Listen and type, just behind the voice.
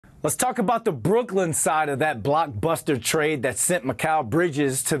Let's talk about the Brooklyn side of that blockbuster trade that sent Mikal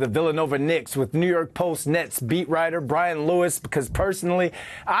Bridges to the Villanova Knicks with New York Post Nets beat writer Brian Lewis, because personally,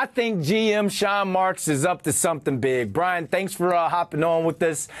 I think GM Sean Marks is up to something big. Brian, thanks for hopping on with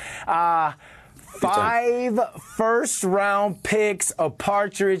us. 5 first-round picks, a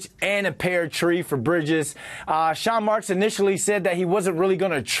partridge, and a pear tree for Bridges. Sean Marks initially said that he wasn't really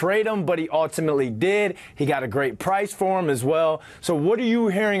going to trade him, but he ultimately did. He got a great price for him as well. So what are you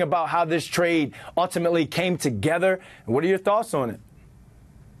hearing about how this trade ultimately came together, and what are your thoughts on it?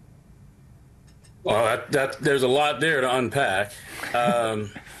 Well, there's a lot there to unpack.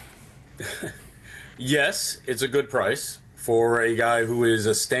 Yes, it's a good price for a guy who is a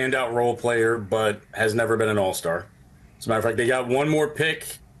standout role player but has never been an all-star. As a matter of fact, they got one more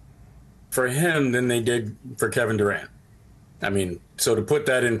pick for him than they did for Kevin Durant. I mean, so to put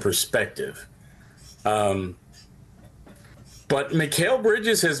that in perspective. But Mikal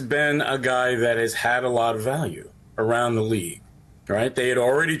Bridges has been a guy that has had a lot of value around the league, right? They had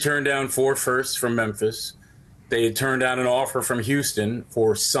already turned down 4 firsts from Memphis. They had turned down an offer from Houston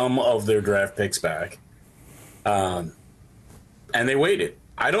for some of their draft picks back. And they waited.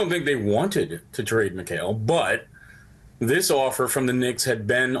 I don't think they wanted to trade Mikal, but this offer from the Knicks had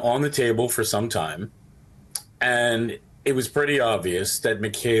been on the table for some time. And it was pretty obvious that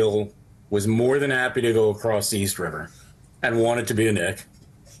Mikal was more than happy to go across the East River and wanted to be a Knick.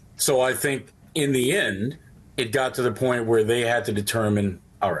 So I think in the end, it got to the point where they had to determine,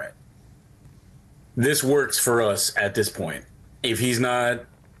 all right, this works for us at this point. If he's not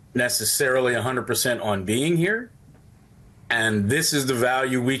necessarily 100% on being here, and this is the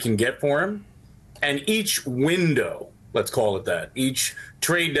value we can get for him. And each window, let's call it that, each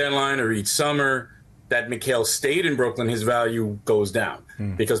trade deadline or each summer that Mikal stayed in Brooklyn, his value goes down.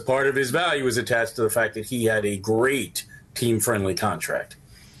 Because part of his value is attached to the fact that he had a great team-friendly contract.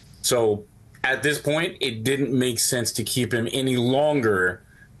 So at this point, it didn't make sense to keep him any longer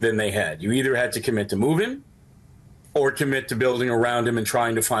than they had. You either had to commit to moving or commit to building around him and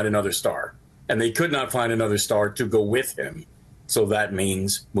trying to find another star. And they could not find another star to go with him. So that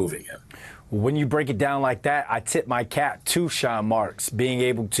means moving him. When you break it down like that, I tip my cap to Sean Marks being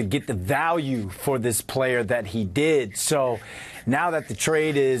able to get the value for this player that he did. So now that the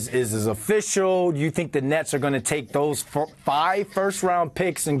trade is official, do you think the Nets are going to take those 5 first-round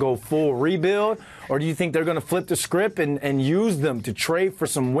picks and go full rebuild? Or do you think they're going to flip the script and use them to trade for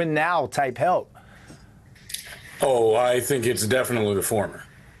some win-now type help? Oh, I think it's definitely the former.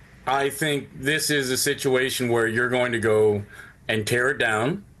 I think this is a situation where you're going to go and tear it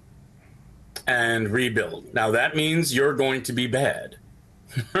down and rebuild. Now, that means you're going to be bad,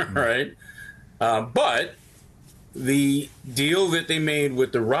 right? But the deal that they made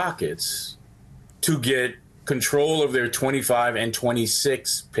with the Rockets to get control of their 25 and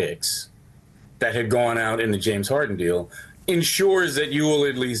 26 picks that had gone out in the James Harden deal ensures that you will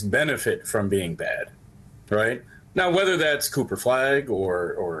at least benefit from being bad, right? Now, whether that's Cooper Flagg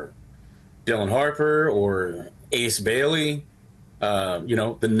or Dylan Harper or Ace Bailey,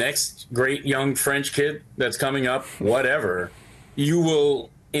 the next great young French kid that's coming up, whatever, you will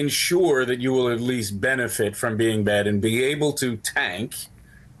ensure that you will at least benefit from being bad and be able to tank,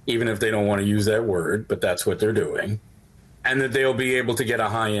 even if they don't want to use that word, but that's what they're doing, and that they'll be able to get a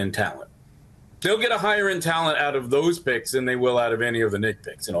high-end talent. They'll get a higher-end talent out of those picks than they will out of any of the Knick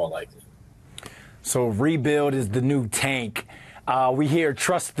picks in all likelihood. So rebuild is the new tank. We hear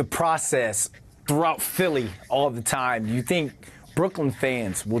trust the process throughout Philly all the time. Do you think Brooklyn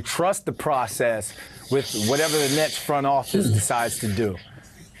fans will trust the process with whatever the Nets front office decides to do?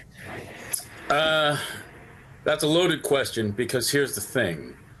 That's a loaded question, because here's the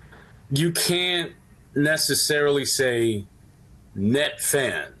thing. You can't necessarily say Net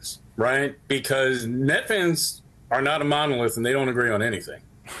fans, right? Because Net fans are not a monolith and they don't agree on anything.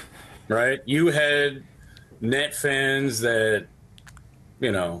 Right? You had Net fans that,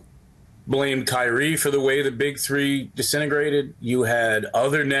 blamed Kyrie for the way the Big Three disintegrated. You had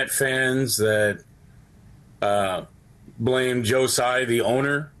other Net fans that blamed Joe Tsai, the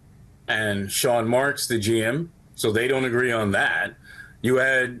owner, and Sean Marks, the GM. So they don't agree on that. You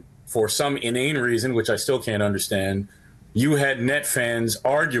had, for some inane reason, which I still can't understand, you had Net fans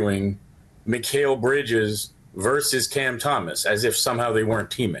arguing Mikal Bridges versus Cam Thomas as if somehow they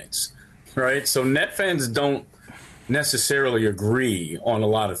weren't teammates. Right? So Net fans don't necessarily agree on a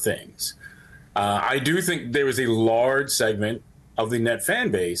lot of things. I do think there was a large segment of the Net fan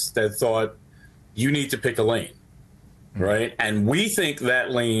base that thought you need to pick a lane, right? And we think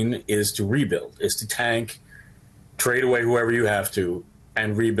that lane is to rebuild, is to tank, trade away whoever you have to,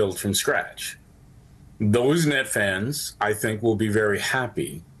 and rebuild from scratch. Those Net fans, I think, will be very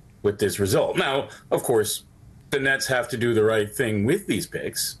happy with this result. Now, of course, the Nets have to do the right thing with these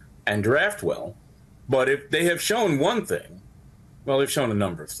picks and draft well. But if they have shown one thing, well, they've shown a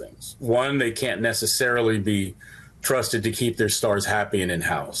number of things. One, they can't necessarily be trusted to keep their stars happy and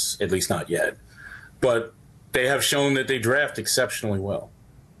in-house, at least not yet. But they have shown that they draft exceptionally well.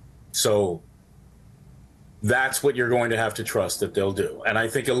 So that's what you're going to have to trust that they'll do. And I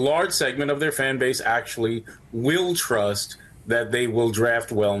think a large segment of their fan base actually will trust that they will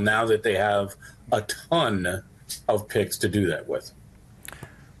draft well now that they have a ton of picks to do that with.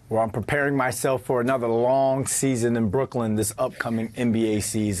 Well, I'm preparing myself for another long season in Brooklyn this upcoming NBA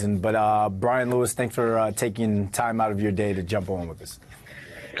season. But Brian Lewis, thanks for taking time out of your day to jump on with us.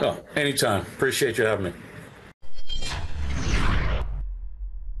 Oh, anytime. Appreciate you having me.